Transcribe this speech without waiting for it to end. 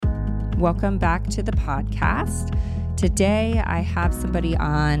Welcome back to the podcast. Today, I have somebody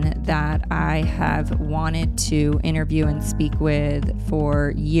on that I have wanted to interview and speak with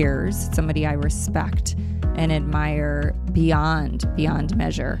for years, somebody I respect and admire beyond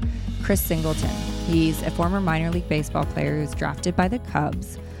measure, Chris Singleton. He's a former minor league baseball player who was drafted by the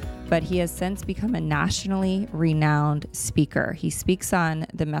Cubs, but he has since become a nationally renowned speaker. He speaks on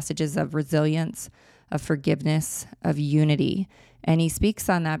the messages of resilience, of forgiveness, of unity. And he speaks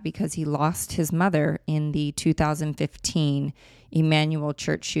on that because he lost his mother in the 2015 Emmanuel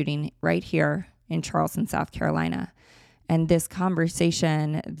Church shooting right here in Charleston, South Carolina. And this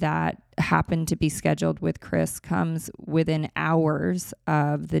conversation that happened to be scheduled with Chris comes within hours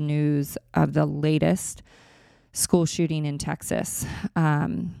of the news of the latest school shooting in Texas.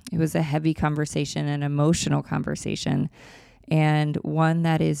 It was a heavy conversation, an emotional conversation, and one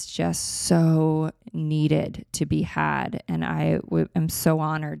that is just so needed to be had. And I am so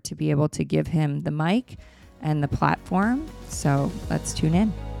honored to be able to give him the mic and the platform. So let's tune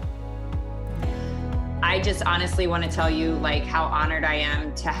in. I just honestly want to tell you how honored I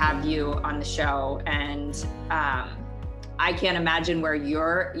am to have you on the show. And I can't imagine where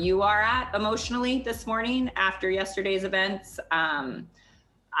you are at emotionally this morning after yesterday's events. I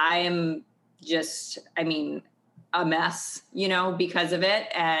am just, a mess, because of it.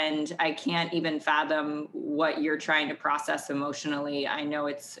 And I can't even fathom what you're trying to process emotionally. I know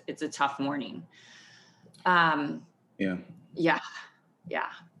it's a tough morning. Yeah.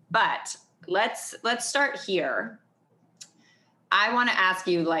 But let's start here. I want to ask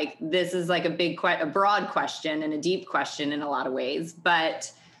you, this is a broad question and a deep question in a lot of ways,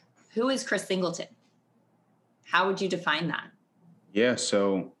 but who is Chris Singleton? How would you define that? Yeah.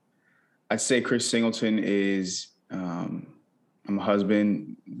 So I'd say Chris Singleton is, I'm a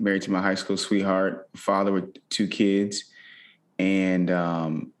husband, married to my high school sweetheart, father with 2 kids. And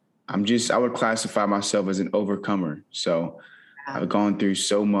I would classify myself as an overcomer. So I've gone through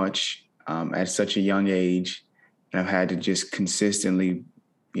so much at such a young age, and I've had to just consistently,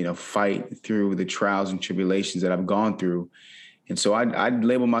 fight through the trials and tribulations that I've gone through. And so I'd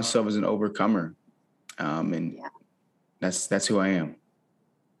label myself as an overcomer. That's who I am.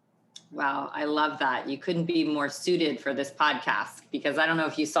 Wow, I love that. You couldn't be more suited for this podcast, because I don't know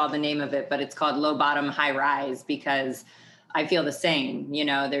if you saw the name of it, but it's called Low Bottom, High Rise, because I feel the same.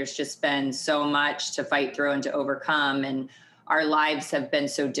 There's just been so much to fight through and to overcome, and our lives have been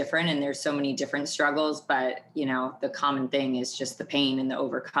so different, and there's so many different struggles, but the common thing is just the pain and the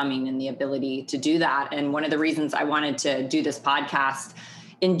overcoming and the ability to do that. And one of the reasons I wanted to do this podcast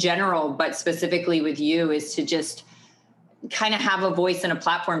in general, but specifically with you, is to just kind of have a voice and a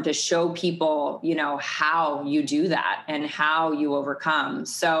platform to show people, how you do that and how you overcome.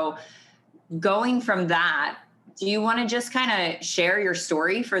 So going from that, do you want to just kind of share your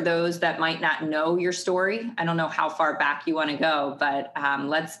story for those that might not know your story? I don't know how far back you want to go, but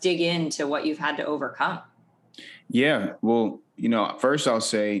let's dig into what you've had to overcome. Yeah. Well, first I'll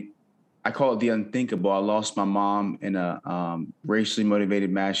say, I call it the unthinkable. I lost my mom in a racially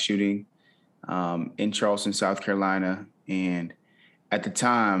motivated mass shooting in Charleston, South Carolina. And at the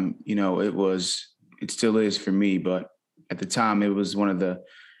time, it still is for me, but at the time it was one of the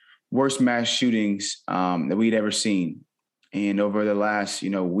worst mass shootings that we'd ever seen. And over the last,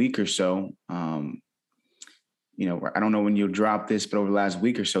 week or so, I don't know when you'll drop this, but over the last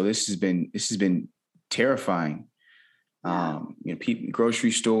week or so, this has been terrifying. People,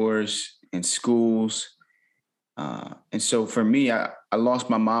 grocery stores and schools. And so for me, I lost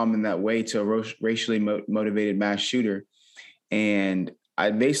my mom in that way to a racially motivated mass shooter. And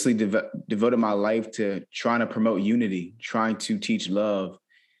I basically devoted my life to trying to promote unity, trying to teach love,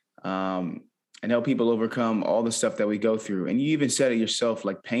 and help people overcome all the stuff that we go through. And you even said it yourself,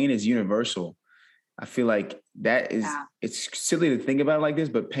 pain is universal. I feel like that is, It's silly to think about it like this,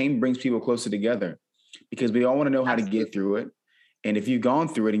 but pain brings people closer together because we all want to know how to get through it. And if you've gone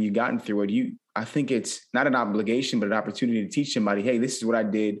through it and you've gotten through it, I think it's not an obligation, but an opportunity to teach somebody, hey, this is what I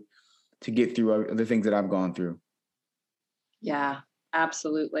did to get through the things that I've gone through. Yeah,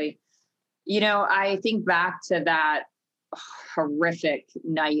 absolutely. I think back to that horrific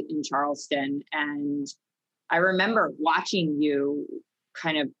night in Charleston, and I remember watching you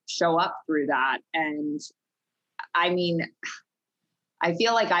kind of show up through that. And I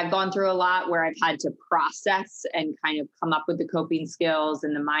feel like I've gone through a lot where I've had to process and kind of come up with the coping skills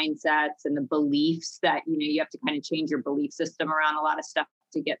and the mindsets and the beliefs that, you have to kind of change your belief system around a lot of stuff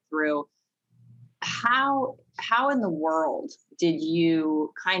to get through. How in the world did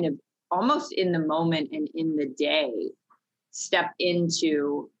you kind of almost in the moment and in the day step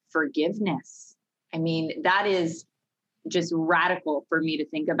into forgiveness? That is just radical for me to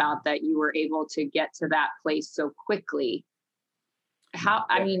think about that you were able to get to that place so quickly.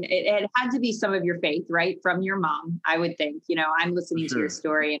 I mean, it had to be some of your faith, right? From your mom, I would think. I'm listening to your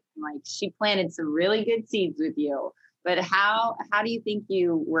story and I'm like, she planted some really good seeds with you. But how do you think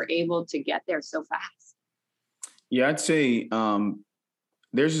you were able to get there so fast? Yeah, I'd say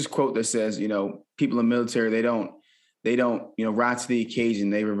there's this quote that says, people in the military, they don't, rise to the occasion.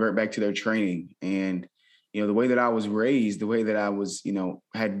 They revert back to their training. And, the way that I was raised, the way that I was,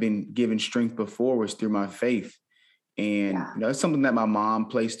 had been given strength before was through my faith. And, it's something that my mom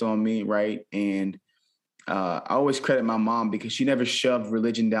placed on me. Right. And I always credit my mom because she never shoved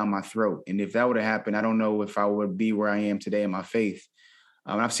religion down my throat. And if that would have happened, I don't know if I would be where I am today in my faith.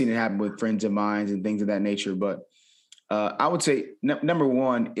 I've seen it happen with friends of mine and things of that nature. But I would say, number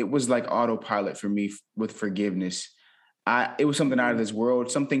one, it was like autopilot for me with forgiveness. It was something out of this world.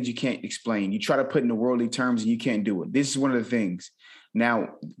 Some things you can't explain. You try to put into worldly terms and you can't do it. This is one of the things.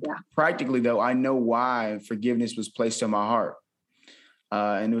 Now, practically, though, I know why forgiveness was placed on my heart.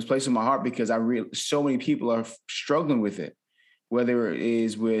 And it was placed on my heart because so many people are struggling with it, whether it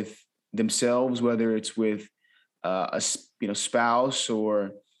is with themselves, whether it's with a spouse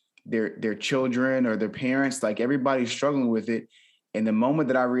or their children or their parents. Like, everybody's struggling with it. And the moment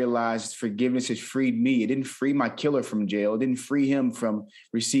that I realized forgiveness has freed me, it didn't free my killer from jail. It didn't free him from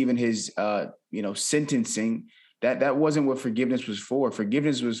receiving his sentencing. That wasn't what forgiveness was for.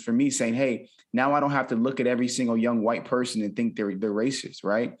 Forgiveness was for me saying, hey, now I don't have to look at every single young white person and think they're racist,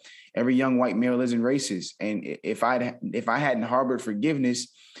 right? Every young white male isn't racist. And if I hadn't harbored forgiveness,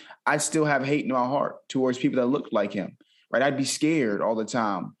 I'd still have hate in my heart towards people that looked like him, right? I'd be scared all the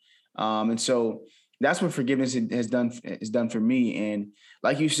time. And so that's what forgiveness has done for me. And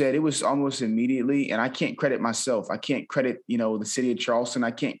like you said, it was almost immediately, and I can't credit myself. I can't credit, the city of Charleston.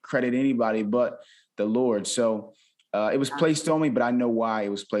 I can't credit anybody but the Lord. So it was placed on me, but I know why it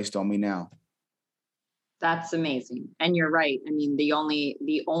was placed on me now. That's amazing. And you're right. I mean, the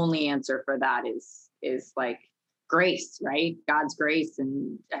only answer for that is like grace, right? God's grace.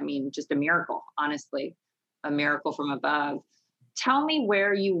 And I mean, just a miracle, honestly, a miracle from above. Tell me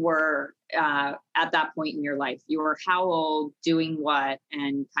where you were at that point in your life. You were how old, doing what,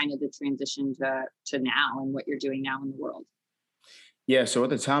 and kind of the transition to now and what you're doing now in the world. Yeah. So at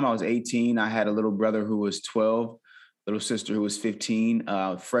the time I was 18, I had a little brother who was 12, little sister who was 15,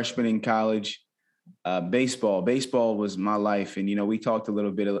 freshman in college. Baseball was my life. And, we talked a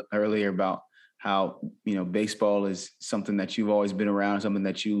little bit earlier about how, baseball is something that you've always been around, something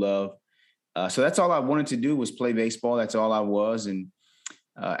that you love. So that's all I wanted to do was play baseball. That's all I was. And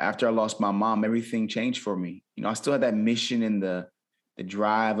after I lost my mom, everything changed for me. I still had that mission and the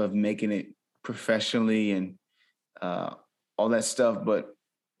drive of making it professionally and all that stuff. But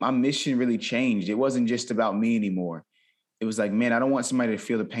my mission really changed. It wasn't just about me anymore. It was like, man, I don't want somebody to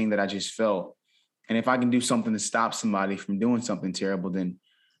feel the pain that I just felt. And if I can do something to stop somebody from doing something terrible, then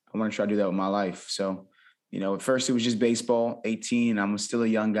I want to try to do that with my life. So, at first it was just baseball, 18. I'm still a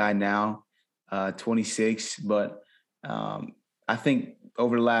young guy now. 26, but I think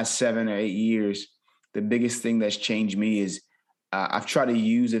over the last 7 or 8 years, the biggest thing that's changed me is I've tried to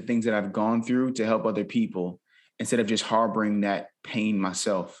use the things that I've gone through to help other people instead of just harboring that pain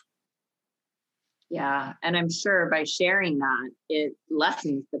myself. Yeah. And I'm sure by sharing that, it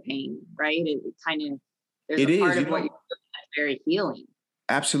lessens the pain, right? It kind of, there's a part of what you're doing that's very healing.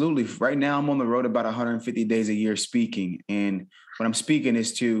 Absolutely. Right now, I'm on the road about 150 days a year speaking. And what I'm speaking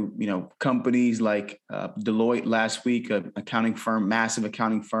is to, companies like Deloitte last week, an accounting firm, massive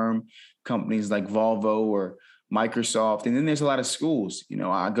accounting firm, companies like Volvo or Microsoft. And then there's a lot of schools.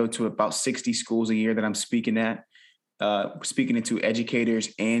 I go to about 60 schools a year that I'm speaking at, speaking into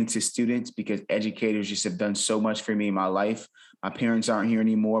educators and to students, because educators just have done so much for me in my life. My parents aren't here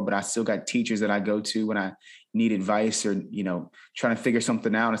anymore, but I still got teachers that I go to when I need advice or, trying to figure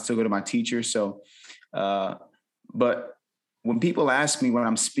something out. I still go to my teacher. So, but when people ask me when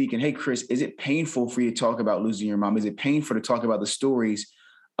I'm speaking, hey, Chris, is it painful for you to talk about losing your mom? Is it painful to talk about the stories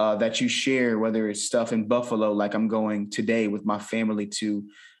that you share, whether it's stuff in Buffalo, like I'm going today with my family to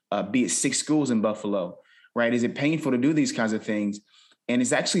be at 6 schools in Buffalo, right? Is it painful to do these kinds of things? And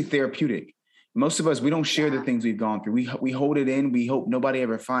it's actually therapeutic. Most of us, we don't share the things we've gone through. We hold it in. We hope nobody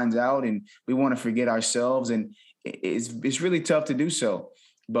ever finds out, and we want to forget ourselves. And it's really tough to do so.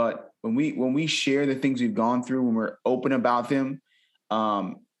 But when we share the things we've gone through, when we're open about them,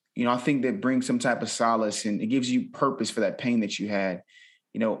 I think that brings some type of solace, and it gives you purpose for that pain that you had.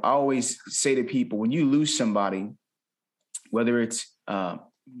 I always say to people, when you lose somebody, whether it's a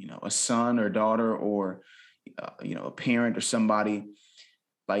son or daughter or a parent or somebody,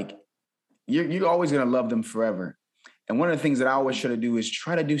 like, you're always going to love them forever. And one of the things that I always try to do is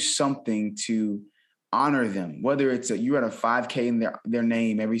try to do something to honor them, whether it's you're at a 5K in their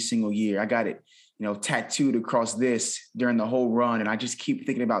name every single year. I got it, tattooed across this during the whole run. And I just keep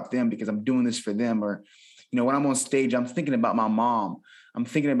thinking about them because I'm doing this for them. Or, when I'm on stage, I'm thinking about my mom. I'm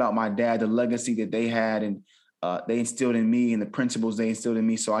thinking about my dad, the legacy that they had and they instilled in me and the principles they instilled in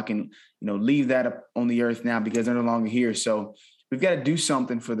me, so I can, leave that up on the earth now because they're no longer here. So we've got to do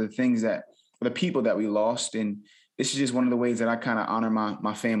something for the people that we lost. And this is just one of the ways that I kind of honor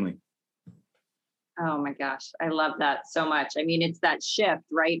my family. Oh my gosh. I love that so much. I mean, it's that shift,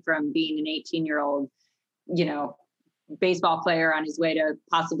 right? From being an 18-year-old, baseball player on his way to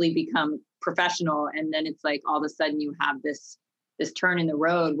possibly become professional. And then it's like, all of a sudden you have this turn in the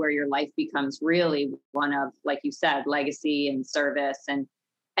road where your life becomes really one of, like you said, legacy and service. And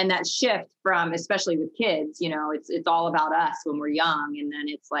that shift from, especially with kids, it's all about us when we're young. And then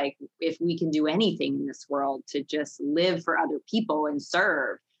it's like, if we can do anything in this world to just live for other people and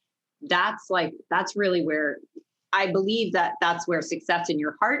serve, that's really where I believe that's where success in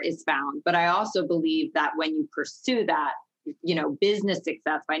your heart is found. But I also believe that when you pursue that, business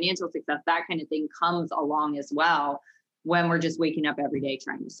success, financial success, that kind of thing comes along as well when we're just waking up every day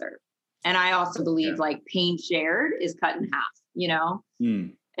trying to serve. And I also believe like pain shared is cut in half,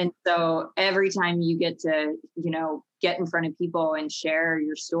 And so every time you get to, get in front of people and share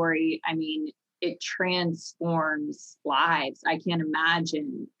your story, I mean, it transforms lives. I can't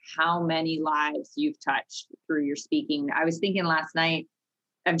imagine how many lives you've touched through your speaking. I was thinking last night,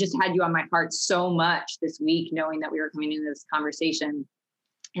 I've just had you on my heart so much this week, knowing that we were coming into this conversation.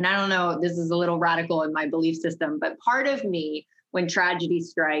 And I don't know, this is a little radical in my belief system, but part of me, when tragedy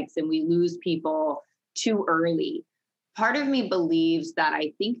strikes and we lose people too early, part of me believes that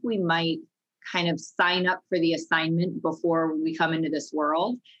I think we might kind of sign up for the assignment before we come into this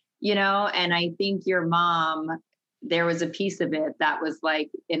world. And I think your mom, there was a piece of it that was like,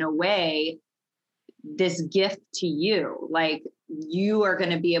 in a way, this gift to you, like you are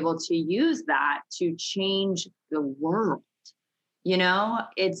going to be able to use that to change the world.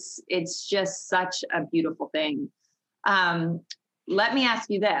 It's just such a beautiful thing. Let me ask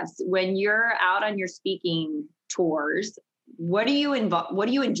you this. When you're out on your speaking tours, what do you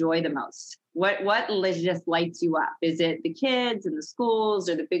enjoy the most? What just lights you up? Is it the kids and the schools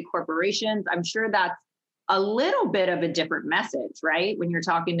or the big corporations? I'm sure that's a little bit of a different message, right? When you're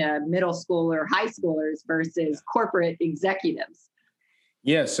talking to middle school or high schoolers versus corporate executives.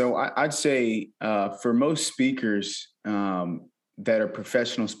 Yeah. So I'd say for most speakers that are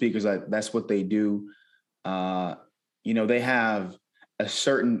professional speakers, that's what they do. They have a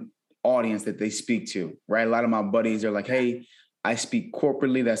certain audience that they speak to, right? A lot of my buddies are like, hey, I speak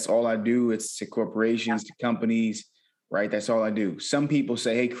corporately. That's all I do. It's to corporations, to companies, right? That's all I do. Some people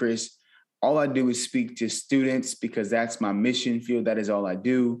say, hey, Chris, all I do is speak to students because that's my mission field. That is all I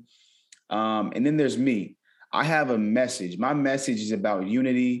do. And then there's me. I have a message. My message is about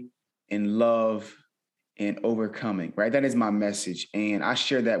unity and love and overcoming, right? That is my message. And I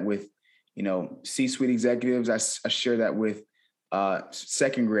share that with, C-suite executives. I share that with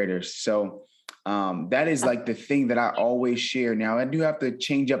second graders. So that is like the thing that I always share. Now, I do have to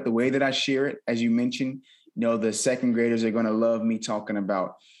change up the way that I share it. As you mentioned, the second graders are going to love me talking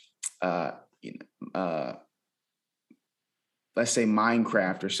about, let's say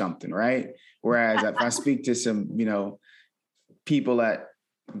Minecraft or something, right? Whereas if I speak to some, people at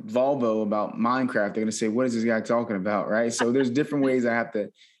Volvo about Minecraft, they're going to say, what is this guy talking about, right? So there's different ways I have to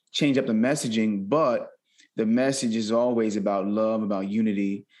change up the messaging, but the message is always about love, about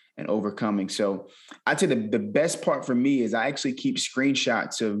unity and overcoming. So I'd say the best part for me is I actually keep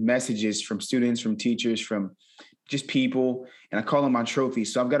screenshots of messages from students, from teachers, from just people, and I call them my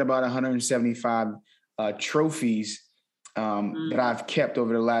trophies. So I've got about 175 trophies that I've kept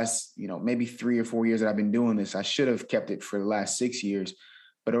over the last, maybe 3 or 4 years that I've been doing this. I should have kept it for the last 6 years,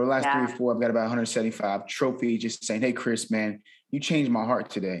 but over the last 3 or 4, I've got about 175 trophies just saying, hey, Chris, man, you changed my heart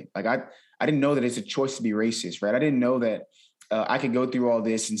today. Like I didn't know that it's a choice to be racist, right? I didn't know that I could go through all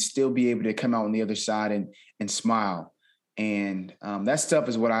this and still be able to come out on the other side and smile. And that stuff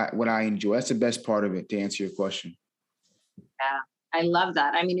is what I enjoy. That's the best part of it, to answer your question. Yeah, I love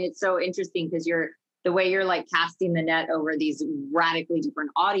that. I mean, it's so interesting because the way you're like casting the net over these radically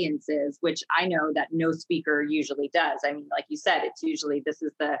different audiences, which I know that no speaker usually does. I mean, like you said, it's usually this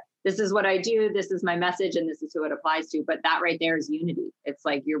is what I do, this is my message, and this is who it applies to. But that right there is unity. It's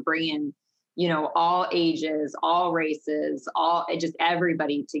like you're bringing, all ages, all races, just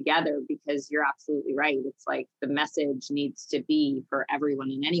everybody together, because you're absolutely right. It's like the message needs to be for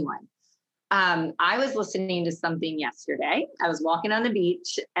everyone and anyone. I was listening to something yesterday. I was walking on the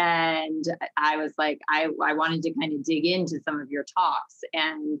beach and I was like, I wanted to kind of dig into some of your talks.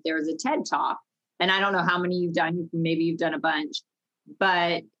 And there was a TED talk. And I don't know how many you've done. Maybe you've done a bunch,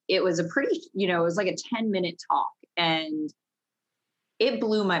 but it was a pretty, it was like a 10-minute talk. And it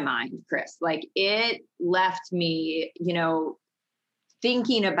blew my mind, Chris. Like it left me,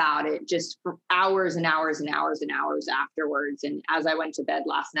 thinking about it just for hours and hours and hours and hours afterwards. And as I went to bed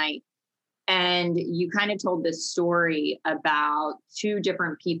last night, and you kind of told this story about two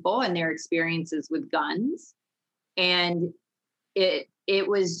different people and their experiences with guns. And it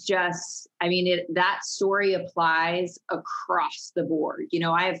was just, that story applies across the board.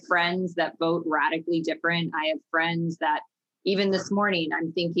 I have friends that vote radically different. I have friends that even this morning,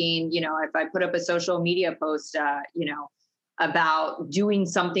 I'm thinking, if I put up a social media post, about doing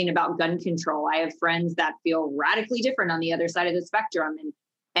something about gun control, I have friends that feel radically different on the other side of the spectrum.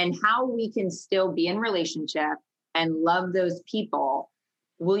 And how we can still be in relationship and love those people.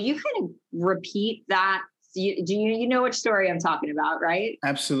 Will you kind of repeat that? Do you know which story I'm talking about, right?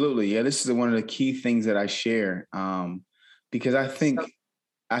 Absolutely. Yeah, this is one of the key things that I share, because I think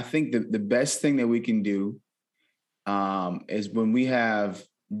the best thing that we can do is when we have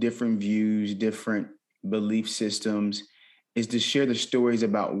different views, different belief systems, is to share the stories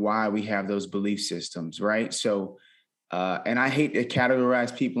about why we have those belief systems, right? So, and I hate to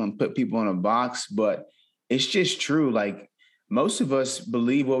categorize people and put people in a box, but it's just true. Like most of us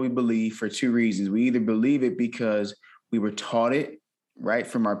believe what we believe for two reasons. We either believe it because we were taught it, right,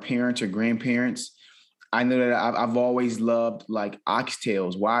 from our parents or grandparents. I know that I've always loved like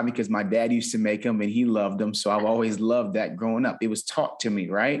oxtails. Why? Because my dad used to make them and he loved them. So I've always loved that growing up. It was taught to me,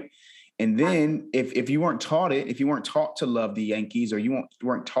 right? And then if you weren't taught it, if you weren't taught to love the Yankees or you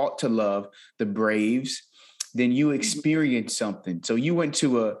weren't taught to love the Braves, then you experienced something. So you went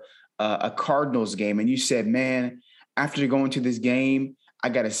to a Cardinals game and you said, man, after going to this game, I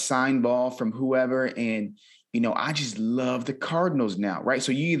got a signed ball from whoever. And, I just love the Cardinals now, right?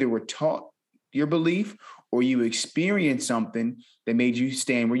 So you either were taught your belief or you experienced something that made you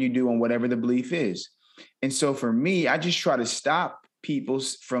stand where you do on whatever the belief is. And so for me, I just try to stop people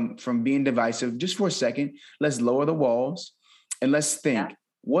from being divisive just for a second. Let's lower the walls and let's think. Yeah.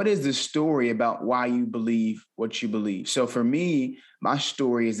 What is the story about why you believe what you believe? So for me, my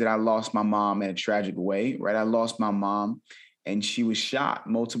story is that I lost my mom in a tragic way, right? I lost my mom and she was shot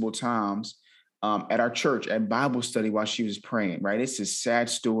multiple times at our church at Bible study while she was praying, right? It's a sad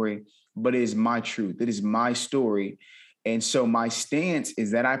story, but it is my truth. It is my story. And so my stance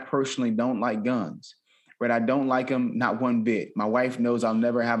is that I personally don't like guns, right? I don't like them, not one bit. My wife knows I'll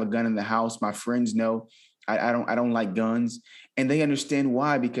never have a gun in the house. My friends know I don't like guns. And they understand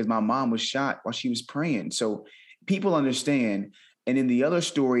why, because my mom was shot while she was praying. So people understand. And then the other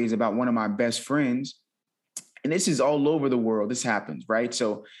story is about one of my best friends. And this is all over the world. This happens, right?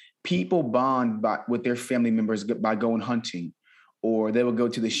 So people bond with their family members by going hunting, or they will go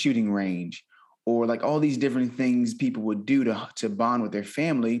to the shooting range, or like all these different things people would do to bond with their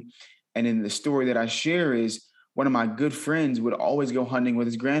family. And then the story that I share is one of my good friends would always go hunting with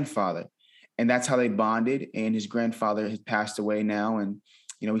his grandfather. And that's how they bonded. And his grandfather has passed away now. And,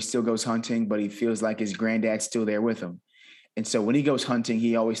 he still goes hunting, but he feels like his granddad's still there with him. And so when he goes hunting,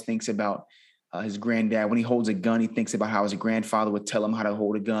 he always thinks about his granddad. When he holds a gun, he thinks about how his grandfather would tell him how to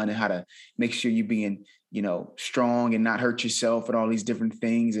hold a gun and how to make sure you're being, strong and not hurt yourself and all these different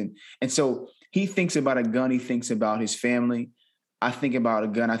things. And so he thinks about a gun. He thinks about his family. I think about a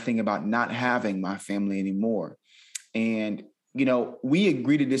gun. I think about not having my family anymore. And we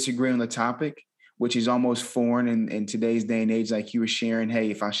agree to disagree on the topic, which is almost foreign in today's day and age. Like you were sharing,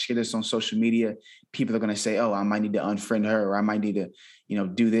 hey, if I share this on social media, people are going to say, oh, I might need to unfriend her, or I might need to,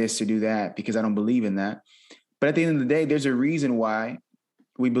 do this or do that because I don't believe in that. But at the end of the day, there's a reason why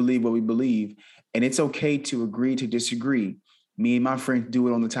we believe what we believe. And it's okay to agree to disagree. Me and my friends do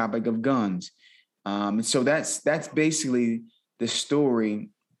it on the topic of guns. And so that's basically the story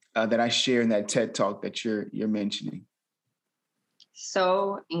that I share in that TED Talk that you're mentioning.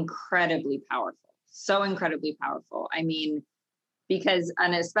 So incredibly powerful. So incredibly powerful. I mean, because,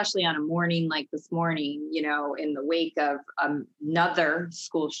 and especially on a morning like this morning, in the wake of another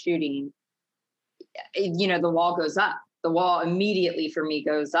school shooting, the wall goes up. The wall immediately for me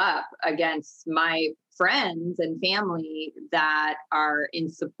goes up against my friends and family that are in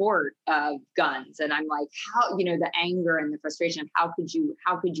support of guns. And I'm like, how, the anger and the frustration, how could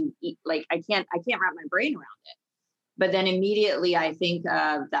you eat? Like, I can't wrap my brain around it. But then immediately I think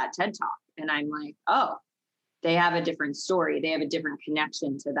of that TED Talk and I'm like, oh, they have a different story. They have a different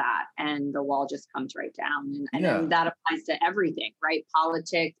connection to that. And the wall just comes right down. And then that applies to everything, right?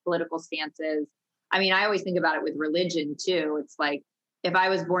 Politics, political stances. I mean, I always think about it with religion too. It's like, if I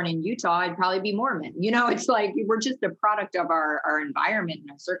was born in Utah, I'd probably be Mormon. You know, it's like, we're just a product of our environment and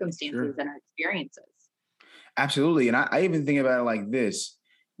our circumstances and our experiences. Absolutely. And I even think about it like this,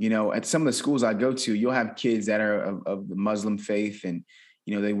 you know, at some of the schools I go to, you'll have kids that are of the Muslim faith, and,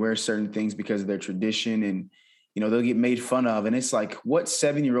 you know, they wear certain things because of their tradition, and, you know, they'll get made fun of. And it's like, what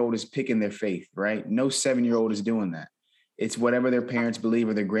 7-year-old is picking their faith, right? No 7-year-old is doing that. It's whatever their parents believe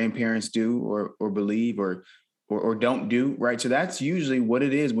or their grandparents do or believe or don't do, right? So that's usually what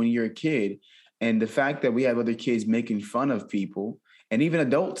it is when you're a kid. And the fact that we have other kids making fun of people, and even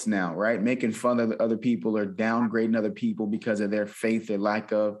adults now, right, making fun of other people or downgrading other people because of their faith, their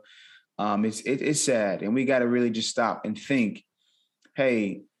lack of, it's sad. And we got to really just stop and think,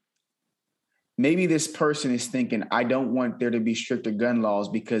 hey, maybe this person is thinking, I don't want there to be stricter gun laws,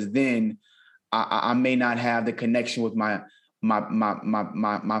 because then I may not have the connection with my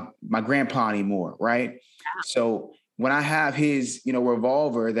grandpa anymore, right? So when I have his, you know,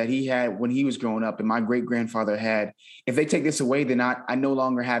 revolver that he had when he was growing up and my great grandfather had, if they take this away, then I no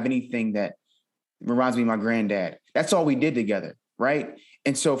longer have anything that reminds me of my granddad. That's all we did together, right?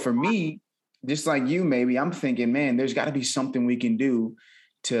 And so for me, just like you, maybe I'm thinking, man, there's got to be something we can do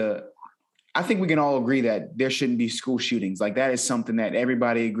to. I think we can all agree that there shouldn't be school shootings. Like, that is something that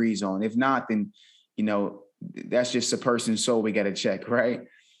everybody agrees on. If not, then, you know, that's just a person's soul we got to check, right?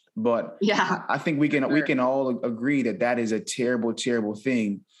 But I think we can all agree that that is a terrible, terrible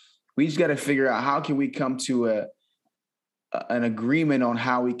thing. We just got to figure out, how can we come to an agreement on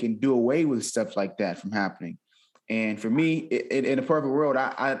how we can do away with stuff like that from happening. And for me, in a perfect world,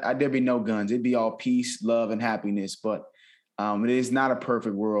 there'd be no guns. It'd be all peace, love, and happiness. But it is not a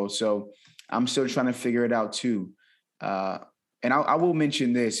perfect world. So I'm still trying to figure it out too. And I will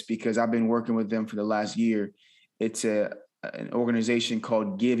mention this because I've been working with them for the last year. It's an organization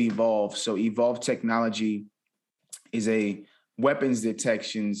called Give Evolve. So Evolve Technology is a weapons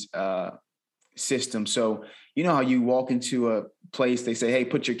detections system. So you know how you walk into a place, they say, hey,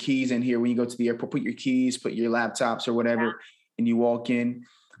 put your keys in here. When you go to the airport, put your keys, put your laptops or whatever, and you walk in.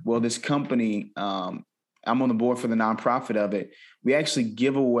 Well, this company, I'm on the board for the nonprofit of it. We actually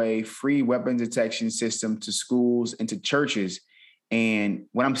give away free weapons detection system to schools and to churches. And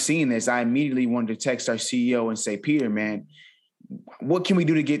when I'm seeing this, I immediately wanted to text our CEO and say, Peter, man, what can we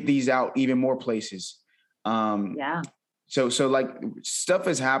do to get these out even more places? So like, stuff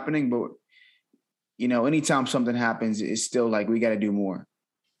is happening, but you know, anytime something happens, it's still like, we got to do more.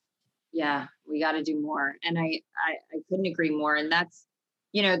 Yeah, we got to do more. And I couldn't agree more. And that's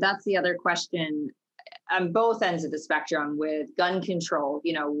the other question on both ends of the spectrum with gun control.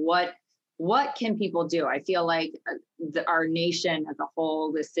 You know, what can people do? I feel like our nation as a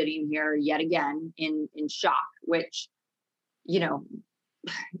whole is sitting here yet again in shock, which, you know,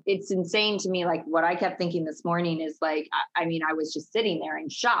 it's insane to me. Like, what I kept thinking this morning is like, I mean, I was just sitting there in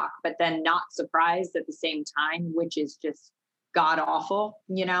shock, but then not surprised at the same time, which is just god awful,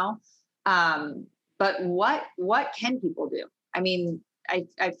 you know? But what can people do? I mean,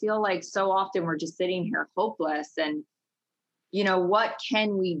 I feel like so often we're just sitting here hopeless, and, you know, what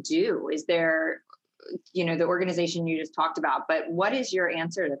can we do? Is there, you know, the organization you just talked about, but what is your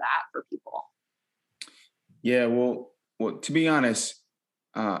answer to that for people? Yeah, well, to be honest,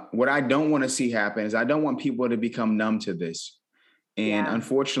 what I don't want to see happen is I don't want people to become numb to this. And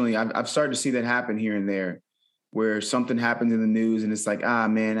unfortunately, I've started to see that happen here and there, where something happens in the news and it's like,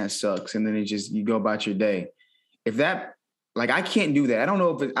 man, that sucks. And then you go about your day. If that, like, I can't do that. I don't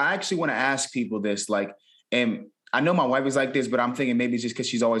know if I actually want to ask people this, like, and I know my wife is like this, but I'm thinking maybe it's just because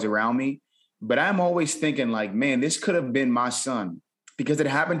she's always around me. But I'm always thinking like, man, this could have been my son because it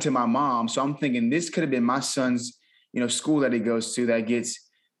happened to my mom. So I'm thinking this could have been my son's, you know, school that he goes to that gets,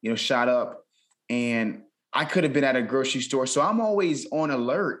 you know, shot up, and I could have been at a grocery store. So I'm always on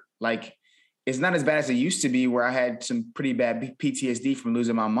alert. Like, it's not as bad as it used to be, where I had some pretty bad PTSD from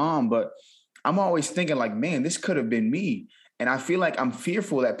losing my mom, but I'm always thinking like, man, this could have been me. And I feel like I'm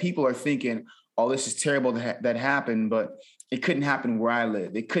fearful that people are thinking, oh, this is terrible that happened, but it couldn't happen where I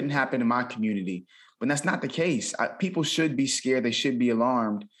live. It couldn't happen in my community. But that's not the case. People should be scared. They should be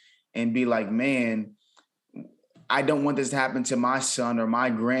alarmed and be like, man, I don't want this to happen to my son or my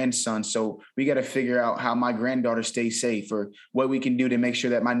grandson. So we got to figure out how my granddaughter stays safe, or what we can do to make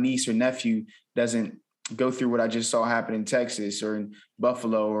sure that my niece or nephew doesn't go through what I just saw happen in Texas or in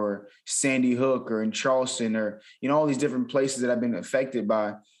Buffalo or Sandy Hook or in Charleston, or, you know, all these different places that have been affected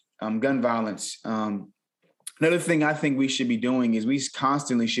by gun violence. Another thing I think we should be doing is we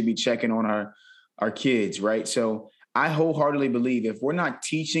constantly should be checking on our kids, right? So I wholeheartedly believe if we're not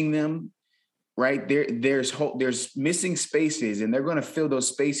teaching them, right, there's missing spaces, and they're going to fill those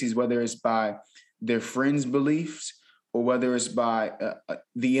spaces, whether it's by their friends' beliefs or whether it's by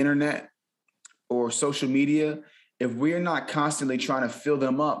the internet or social media. If we're not constantly trying to fill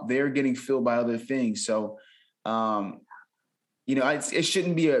them up, they're getting filled by other things. So, it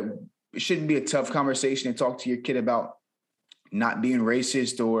shouldn't be a tough conversation to talk to your kid about not being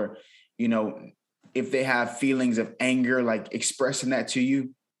racist, or, if they have feelings of anger, like expressing that to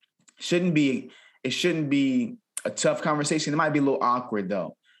you. It shouldn't be a tough conversation. It might be a little awkward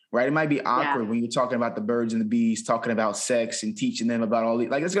though, right? It might be awkward when you're talking about the birds and the bees, talking about sex and teaching them about all these,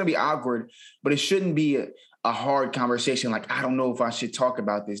 like, it's going to be awkward, but it shouldn't be a hard conversation. Like, I don't know if I should talk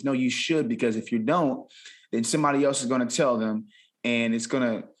about this. No, you should, because if you don't, then somebody else is going to tell them, and it's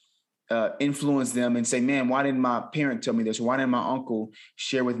going to influence them and say, man, why didn't my parent tell me this? Why didn't my uncle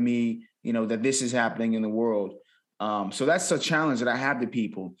share with me, that this is happening in the world? So that's a challenge that I have to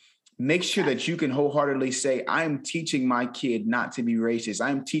people. Make sure that you can wholeheartedly say, I'm teaching my kid not to be racist.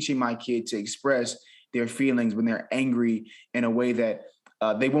 I'm teaching my kid to express their feelings when they're angry in a way that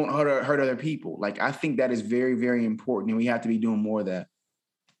they won't hurt other people. Like, I think that is very, very important, and we have to be doing more of that.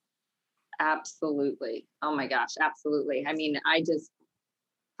 Absolutely. Oh my gosh, absolutely. I mean,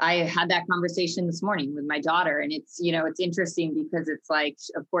 I had that conversation this morning with my daughter, and it's interesting because it's like,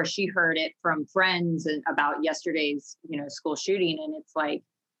 of course, she heard it from friends about yesterday's, school shooting. And it's like,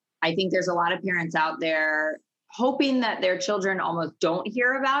 I think there's a lot of parents out there hoping that their children almost don't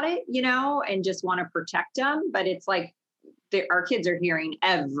hear about it, and just want to protect them. But it's like our kids are hearing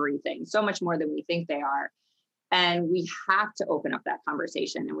everything, so much more than we think they are. And we have to open up that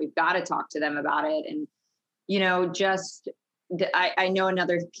conversation, and we've got to talk to them about it. And, I know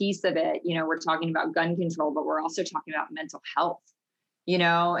another piece of it, we're talking about gun control, but we're also talking about mental health,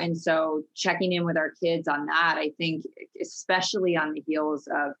 and so checking in with our kids on that, I think, especially on the heels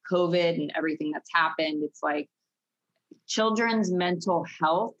of COVID and everything that's happened, it's like children's mental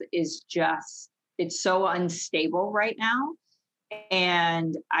health is it's so unstable right now.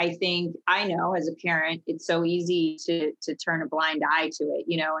 And I know as a parent, it's so easy to turn a blind eye to it,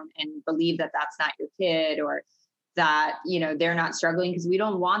 and believe that that's not your kid, or that, they're not struggling, because we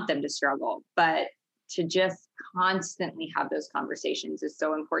don't want them to struggle. But to just constantly have those conversations is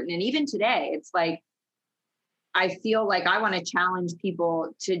so important. And even today, it's like, I feel like I want to challenge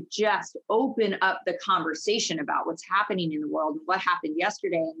people to just open up the conversation about what's happening in the world and what happened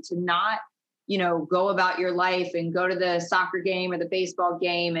yesterday, and to not, go about your life and go to the soccer game or the baseball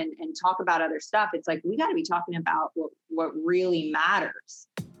game and talk about other stuff. It's like, we got to be talking about what really matters.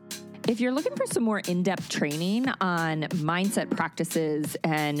 If you're looking for some more in-depth training on mindset practices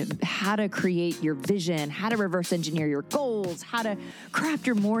and how to create your vision, how to reverse engineer your goals, how to craft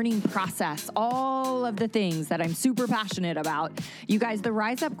your morning process, all of the things that I'm super passionate about, you guys, the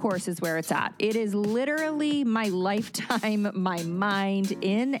Rise Up course is where it's at. It is literally my lifetime, my mind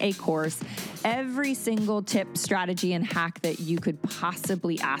in a course. Every single tip, strategy, and hack that you could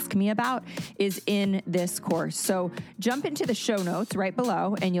possibly ask me about is in this course. So jump into the show notes right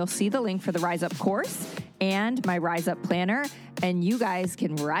below, and you'll see the link for the Rise Up course and my Rise Up planner, and you guys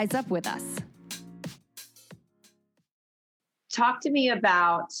can rise up with us. Talk to me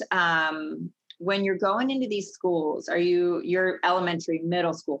about when you're going into these schools. You're elementary,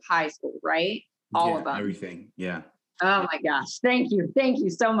 middle school, high school, right? All of them. Everything. Yeah. Oh my gosh. Thank you. Thank you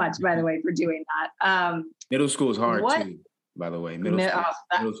so much, by the way, for doing that. Middle school is hard too, by the way. Middle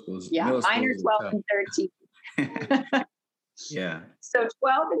school is mine are 12 and 13. Yeah. So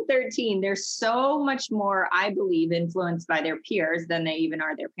 12 and 13, they're so much more, I believe, influenced by their peers than they even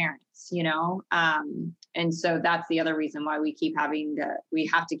are their parents, and so that's the other reason why we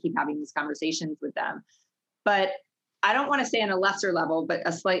have to keep having these conversations with them. But I don't want to say on a lesser level, but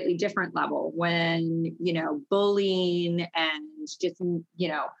a slightly different level, when, bullying and just,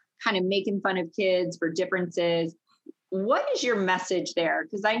 kind of making fun of kids for differences. What is your message there?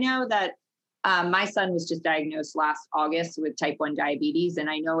 Because I know that my son was just diagnosed last August with type 1 diabetes. And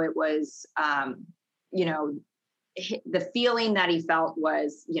I know it was, the feeling that he felt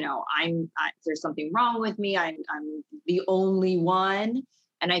was, there's something wrong with me. I'm the only one.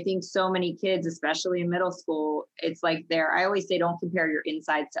 And I think so many kids, especially in middle school, it's like I always say, don't compare your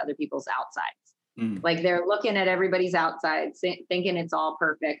insides to other people's outsides. Like, they're looking at everybody's outsides, thinking it's all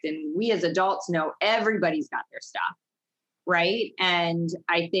perfect. And we as adults know everybody's got their stuff. Right. And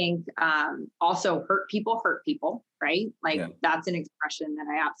I think also hurt people, right? Like, that's an expression that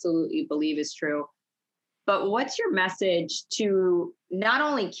I absolutely believe is true. But what's your message to not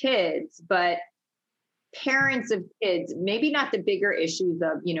only kids, but parents of kids, maybe not the bigger issues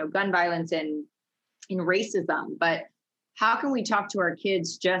of, gun violence and in racism, but how can we talk to our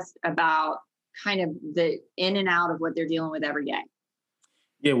kids just about kind of the in and out of what they're dealing with every day?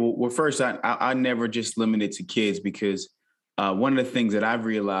 Yeah, well, first, I never just limit it to kids because one of the things that I've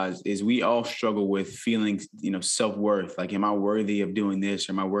realized is we all struggle with feeling, self-worth. Like, am I worthy of doing this?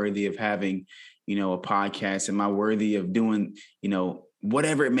 Or am I worthy of having, a podcast? Am I worthy of doing,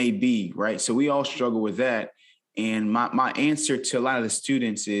 whatever it may be, right? So we all struggle with that. And my answer to a lot of the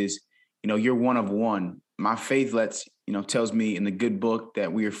students is, you're one of one. My faith tells me in the good book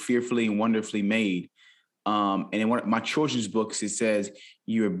that we are fearfully and wonderfully made. And in one of my children's books, it says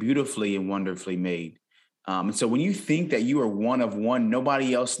you are beautifully and wonderfully made. And so when you think that you are one of one,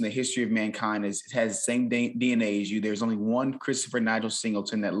 nobody else in the history of mankind has the same DNA as you. There's only one Christopher Nigel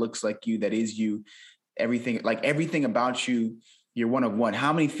Singleton that looks like you, that is you. Everything about you, you're one of one.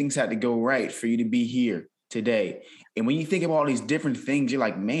 How many things had to go right for you to be here today? And when you think of all these different things, you're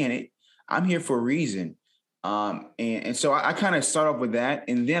like, man, I'm here for a reason. And so I kind of start off with that.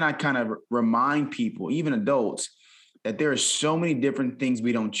 And then I kind of remind people, even adults, that there are so many different things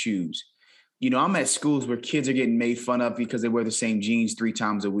we don't choose. I'm at schools where kids are getting made fun of because they wear the same jeans 3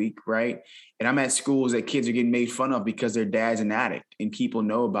 times a week, right? And I'm at schools that kids are getting made fun of because their dad's an addict and people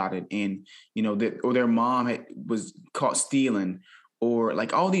know about it. And, or their mom was caught stealing, or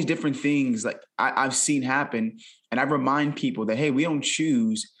like all these different things like I've seen happen. And I remind people that, hey, we don't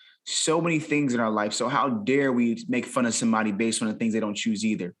choose so many things in our life. So how dare we make fun of somebody based on the things they don't choose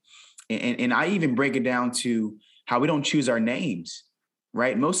either? And I even break it down to how we don't choose our names,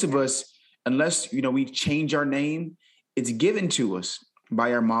 right? Most of us, unless, we change our name, it's given to us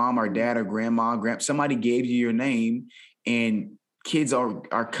by our mom, our dad, or grandma, somebody gave you your name, and kids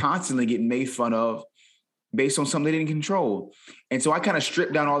are constantly getting made fun of based on something they didn't control. And so I kind of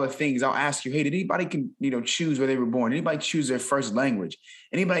strip down all the things. I'll ask you, hey, did anybody choose where they were born? Anybody choose their first language?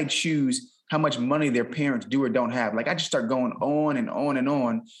 Anybody choose how much money their parents do or don't have? Like, I just start going on and on and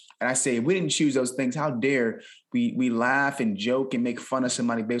on. And I say, if we didn't choose those things, how dare we laugh and joke and make fun of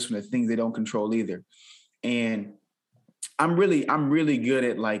somebody based on the things they don't control either. And I'm really good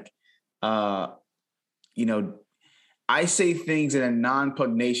at I say things in a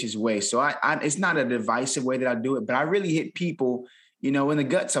non-pugnacious way. So it's not a divisive way that I do it, but I really hit people, in the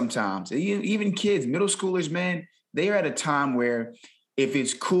gut sometimes. Even kids, middle schoolers, man, they are at a time where if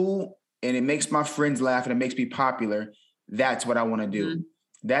it's cool and it makes my friends laugh and it makes me popular, that's what I want to do. Mm-hmm.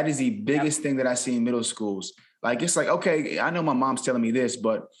 That is the biggest thing that I see in middle schools. Like, it's like, okay, I know my mom's telling me this,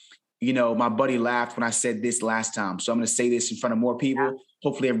 but my buddy laughed when I said this last time. So I'm going to say this in front of more people. Yeah.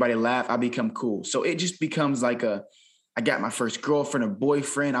 Hopefully everybody laugh. I become cool. So it just becomes like I got my first girlfriend or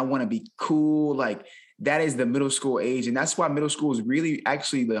boyfriend. I want to be cool. Like, that is the middle school age. And that's why middle school is really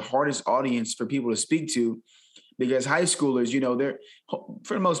actually the hardest audience for people to speak to, because high schoolers, they're,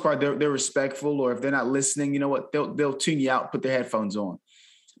 for the most part, they're respectful, or if they're not listening, you know what, they'll tune you out, put their headphones on.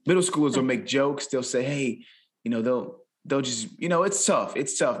 Middle schoolers will make jokes. They'll say, hey, they'll just, it's tough.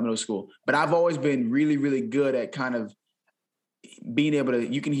 It's tough, middle school. But I've always been really, really good at kind of being able to,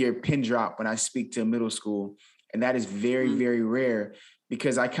 you can hear a pin drop when I speak to middle school. And that is very, very rare,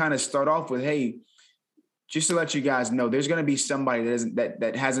 because I kind of start off with, hey, just to let you guys know, there's going to be somebody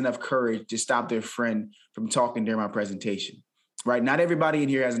that has enough courage to stop their friend from talking during my presentation, right? Not everybody in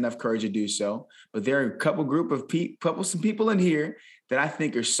here has enough courage to do so, but there are a couple some people in here that I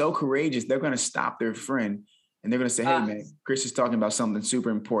think are so courageous, they're going to stop their friend and they're going to say, hey, man, Chris is talking about something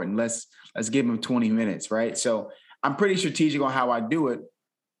super important. Let's give him 20 minutes, right? So I'm pretty strategic on how I do it.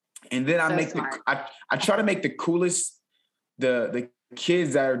 And then I try to make the coolest, the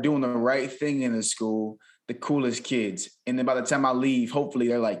kids that are doing the right thing in the school, the coolest kids. And then by the time I leave, hopefully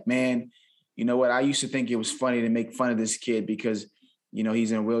they're like, man, you know what? I used to think it was funny to make fun of this kid because,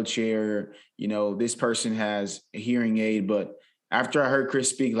 he's in a wheelchair, this person has a hearing aid. But after I heard Chris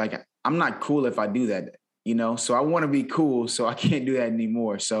speak, like, I'm not cool if I do that, so I want to be cool. So I can't do that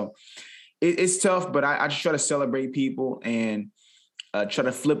anymore. So it's tough, but I just try to celebrate people and try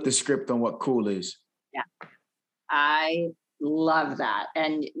to flip the script on what cool is. Yeah. I love that.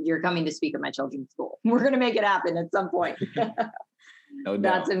 And you're coming to speak at my children's school. We're going to make it happen at some point. No doubt.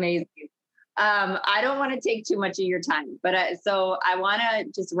 That's amazing. I don't want to take too much of your time, but so I want to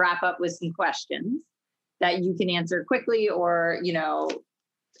just wrap up with some questions that you can answer quickly or,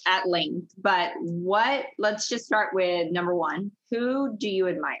 at length. But let's just start with number one. Who do you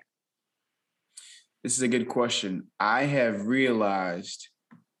admire? This is a good question. I have realized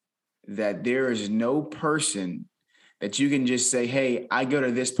that there is no person that you can just say, hey, I go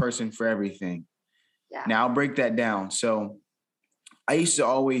to this person for everything. Yeah. Now I'll break that down. So I used to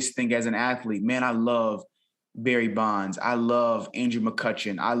always think as an athlete, man, I love Barry Bonds. I love Andrew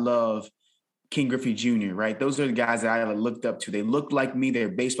McCutcheon. I love King Griffey Jr., right? Those are the guys that I looked up to. They looked like me. They're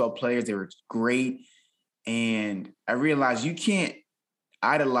baseball players. They were great. And I realized you can't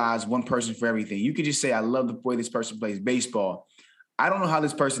idolize one person for everything. You could just say, I love the way this person plays baseball. I don't know how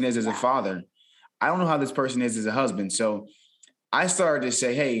this person is as a father. I don't know how this person is as a husband. So I started to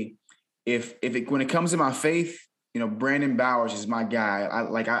say, hey, when it comes to my faith, Brandon Bowers is my guy.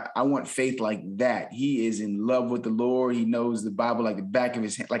 I want faith like that. He is in love with the Lord. He knows the Bible like the back of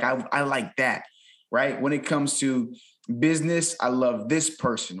his hand. Like I like that, right? When it comes to business, I love this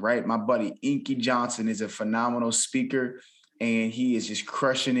person, right? My buddy Inky Johnson is a phenomenal speaker, and he is just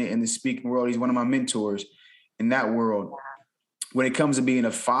crushing it in the speaking world. He's one of my mentors in that world. When it comes to being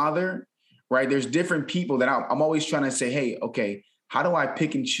a father, right? There's different people that I'm always trying to say, hey, okay, how do I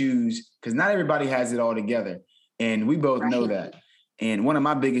pick and choose? Because not everybody has it all together. And we both know that. And one of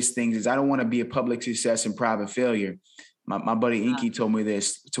my biggest things is I don't want to be a public success and private failure. My buddy Inky told me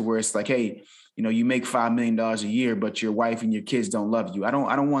this, to where it's like, hey, you make $5 million a year, but your wife and your kids don't love you. I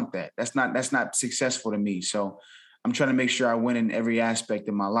don't want that. That's not successful to me. So I'm trying to make sure I win in every aspect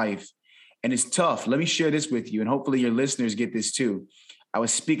of my life. And it's tough. Let me share this with you, and hopefully your listeners get this too. I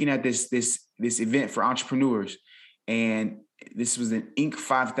was speaking at this event for entrepreneurs, and this was an Inc.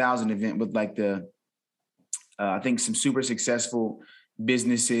 5000 event with like I think some super successful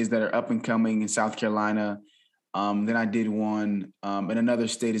businesses that are up and coming in South Carolina. Then I did one in another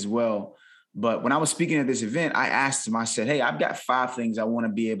state as well. But when I was speaking at this event, I asked him, I said, hey, I've got 5 things I want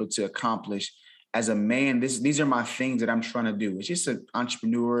to be able to accomplish as a man. These are my things that I'm trying to do. It's just an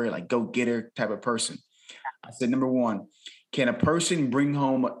entrepreneur, like go-getter type of person. I said, number 1, can a person bring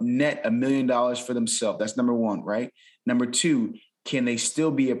home net $1 million for themselves? That's number 1, right? Number 2, can they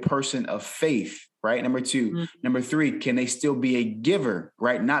still be a person of faith? Right. Number 2, Number 3, can they still be a giver,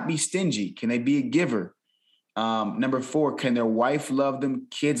 right? Not be stingy. Can they be a giver? Number 4, can their wife love them?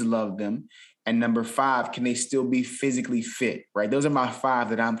 Kids love them. And number 5, can they still be physically fit? Right. Those are my 5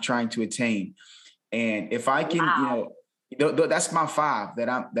 that I'm trying to attain. And if I can, that's my 5 that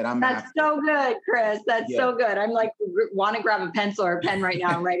I'm. That's after. So good, Chris. That's so good. I'm like, want to grab a pencil or a pen right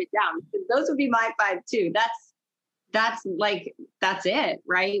now and write it down. Those would be my 5 too. That's it,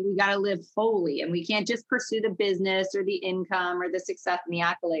 right? We got to live fully, and we can't just pursue the business or the income or the success and the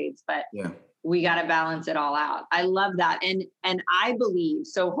accolades, but we got to balance it all out. I love that. And I believe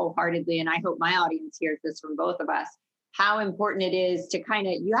so wholeheartedly, and I hope my audience hears this from both of us, how important it is to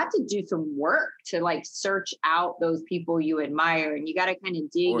you have to do some work to like search out those people you admire, and you got to kind of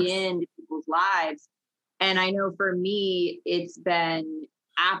dig into people's lives. And I know for me, it's been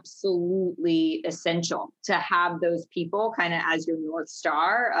absolutely essential to have those people kind of as your North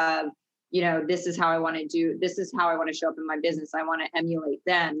Star of, this is how I want to do. This is how I want to show up in my business. I want to emulate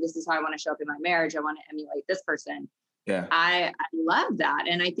them. This is how I want to show up in my marriage. I want to emulate this person. Yeah. I love that.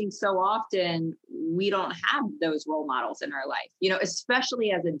 And I think so often we don't have those role models in our life,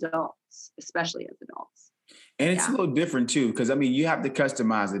 especially as adults. And it's a little different too, because you have to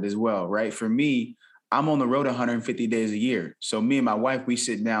customize it as well, right? For me, I'm on the road 150 days a year. So me and my wife, we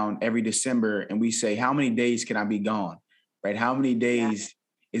sit down every December and we say, how many days can I be gone? Right? How many days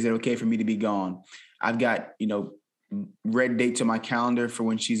is it okay for me to be gone? I've got, red dates on my calendar for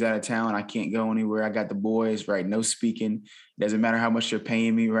when she's out of town. I can't go anywhere. I got the boys, right? No speaking. Doesn't matter how much they're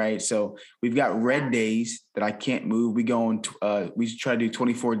paying me, right? So we've got red days that I can't move. We try to do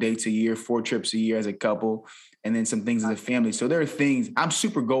 24 dates a year, 4 trips a year as a couple, and then some things as a family. So there are things, I'm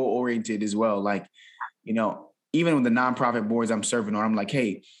super goal oriented as well. Like, even with the nonprofit boards I'm serving on, I'm like,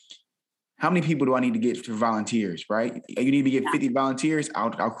 hey, how many people do I need to get for volunteers, right? You need to get 50 volunteers, I'll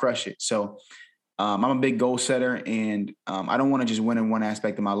crush it. So I'm a big goal setter, and I don't want to just win in one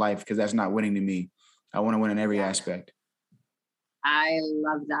aspect of my life, because that's not winning to me. I want to win in every aspect. I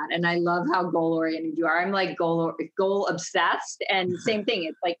love that. And I love how goal oriented you are. I'm like goal obsessed, and same thing.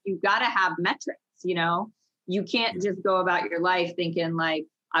 It's like, you got to have metrics, you can't just go about your life thinking like,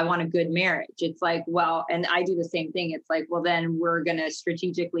 I want a good marriage. It's like, well, and I do the same thing. It's like, well, then we're going to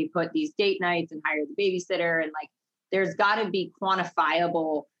strategically put these date nights and hire the babysitter. And like, there's got to be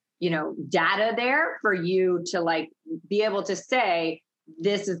quantifiable, data there for you to like be able to say,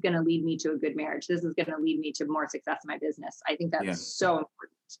 this is going to lead me to a good marriage. This is going to lead me to more success in my business. I think that's so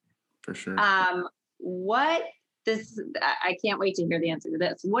important. For sure. I can't wait to hear the answer to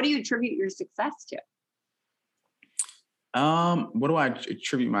this. What do you attribute your success to? What do I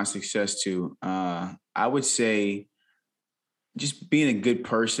attribute my success to? I would say just being a good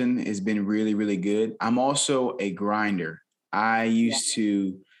person has been really, really good. I'm also a grinder. I used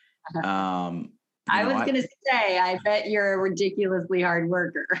to, I was going to say, I bet you're a ridiculously hard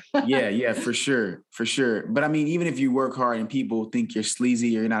worker. Yeah, for sure. But I mean, even if you work hard and people think you're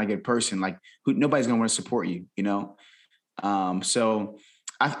sleazy or you're not a good person, like nobody's going to want to support you, you know? So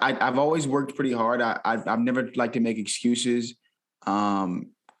I've always worked pretty hard. I've never liked to make excuses.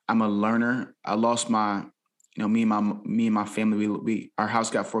 I'm a learner. I lost me and my family, our house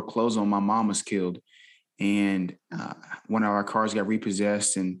got foreclosed on. My mom was killed, and one of our cars got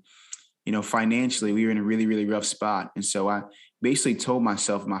repossessed, and financially we were in a really, really rough spot. And so I basically told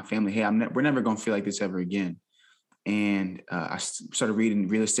myself and my family, hey, we're never going to feel like this ever again. And I started reading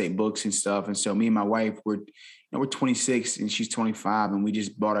real estate books and stuff. And so me and my wife, we're 26 and she's 25, and we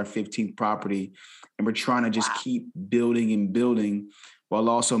just bought our 15th property, and we're trying to just keep building and building while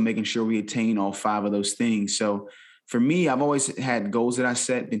also making sure we attain all 5 of those things. So for me, I've always had goals that I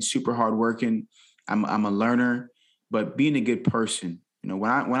set, been super hardworking. I'm a learner, but being a good person.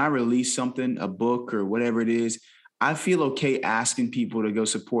 When I release something, a book or whatever it is, I feel okay asking people to go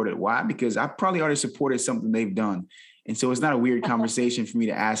support it. Why? Because I probably already supported something they've done. And so it's not a weird conversation for me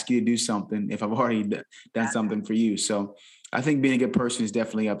to ask you to do something if I've already done something for you. So I think being a good person is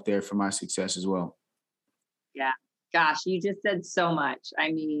definitely up there for my success as well. Yeah. Gosh, you just said so much.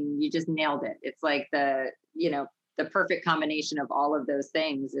 I mean, you just nailed it. It's like the perfect combination of all of those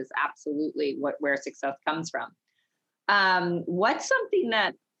things is absolutely where success comes from. What's something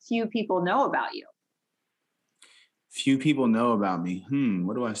that few people know about you? Few people know about me.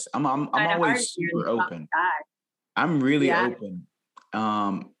 What do I say? I'm always super open. I'm really open.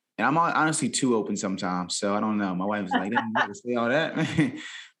 And I'm honestly too open sometimes. So I don't know. My wife's like, "Didn't you say all that?"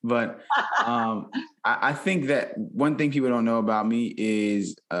 But I think that one thing people don't know about me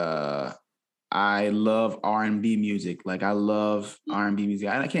is I love R&B music. Like I love R&B music.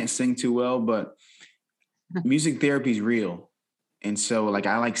 I can't sing too well, but music therapy is real. And so like,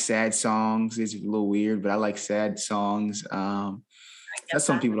 I like sad songs. It's a little weird, but I like sad songs. That's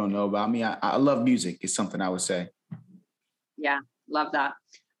something people don't know about me. I love music. It's something I would say. Yeah. Love that.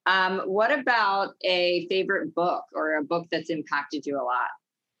 What about a favorite book or a book that's impacted you a lot?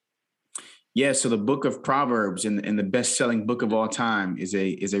 Yeah. So the book of Proverbs and the best-selling book of all time is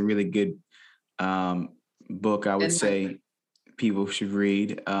a really good book. I would say people should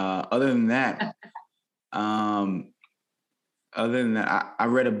read. Other than that, I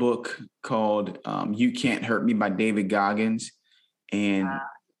read a book called You Can't Hurt Me by David Goggins, and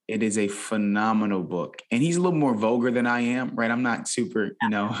it is a phenomenal book. And he's a little more vulgar than I am, right? I'm not super,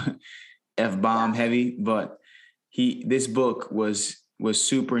 F-bomb heavy, but this book was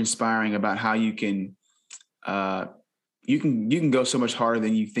super inspiring about how you can go so much harder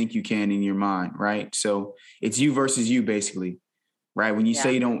than you think you can in your mind, right? So it's you versus you, basically. Right. When you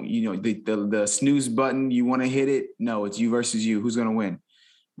say you don't, the snooze button, you want to hit it. No, it's you versus you. Who's going to win?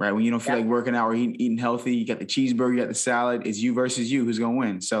 Right. When you don't feel like working out or eating healthy, you got the cheeseburger, you got the salad. It's you versus you. Who's going to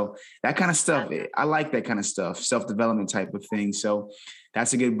win? So that kind of stuff. I like that kind of stuff, self-development type of thing. So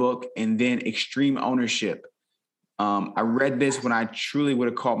that's a good book. And then Extreme Ownership. I read this when I truly would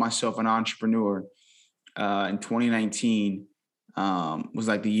have called myself an entrepreneur in 2019. Was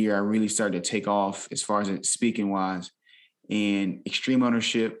like the year I really started to take off as far as it speaking wise. And Extreme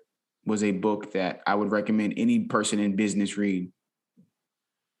Ownership was a book that I would recommend any person in business read.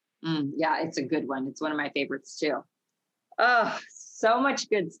 Yeah, it's a good one. It's one of my favorites too. Oh, so much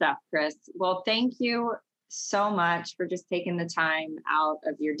good stuff, Chris. Well, thank you so much for just taking the time out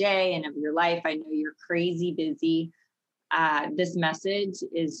of your day and of your life. I know you're crazy busy. This message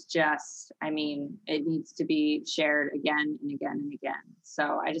is just, it needs to be shared again and again and again.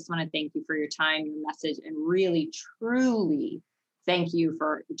 So I just want to thank you for your time, your message, and really, truly thank you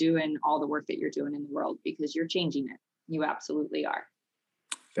for doing all the work that you're doing in the world, because you're changing it. You absolutely are.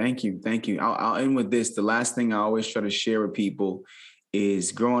 Thank you. I'll end with this. The last thing I always try to share with people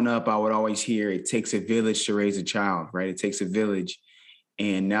is growing up, I would always hear it takes a village to raise a child, right? It takes a village.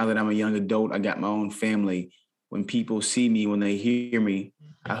 And now that I'm a young adult, I got my own family. When people see me, when they hear me,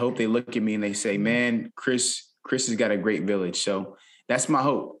 I hope they look at me and they say, man, Chris has got a great village. So that's my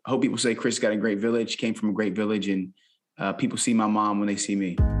hope. I hope people say Chris got a great village, came from a great village, and people see my mom when they see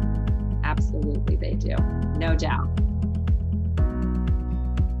me. Absolutely, they do. No doubt.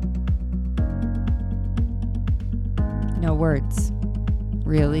 No words.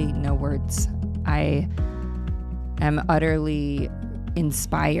 Really, no words. I am utterly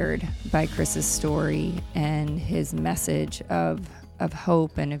inspired by Chris's story and his message of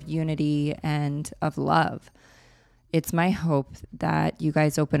hope and of unity and of love. It's my hope that you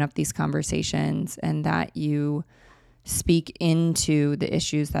guys open up these conversations and that you speak into the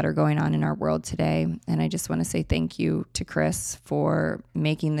issues that are going on in our world today. And I just want to say thank you to Chris for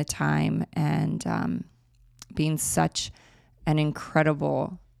making the time and being such an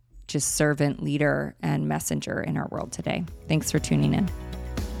incredible just servant leader and messenger in our world today. Thanks for tuning in.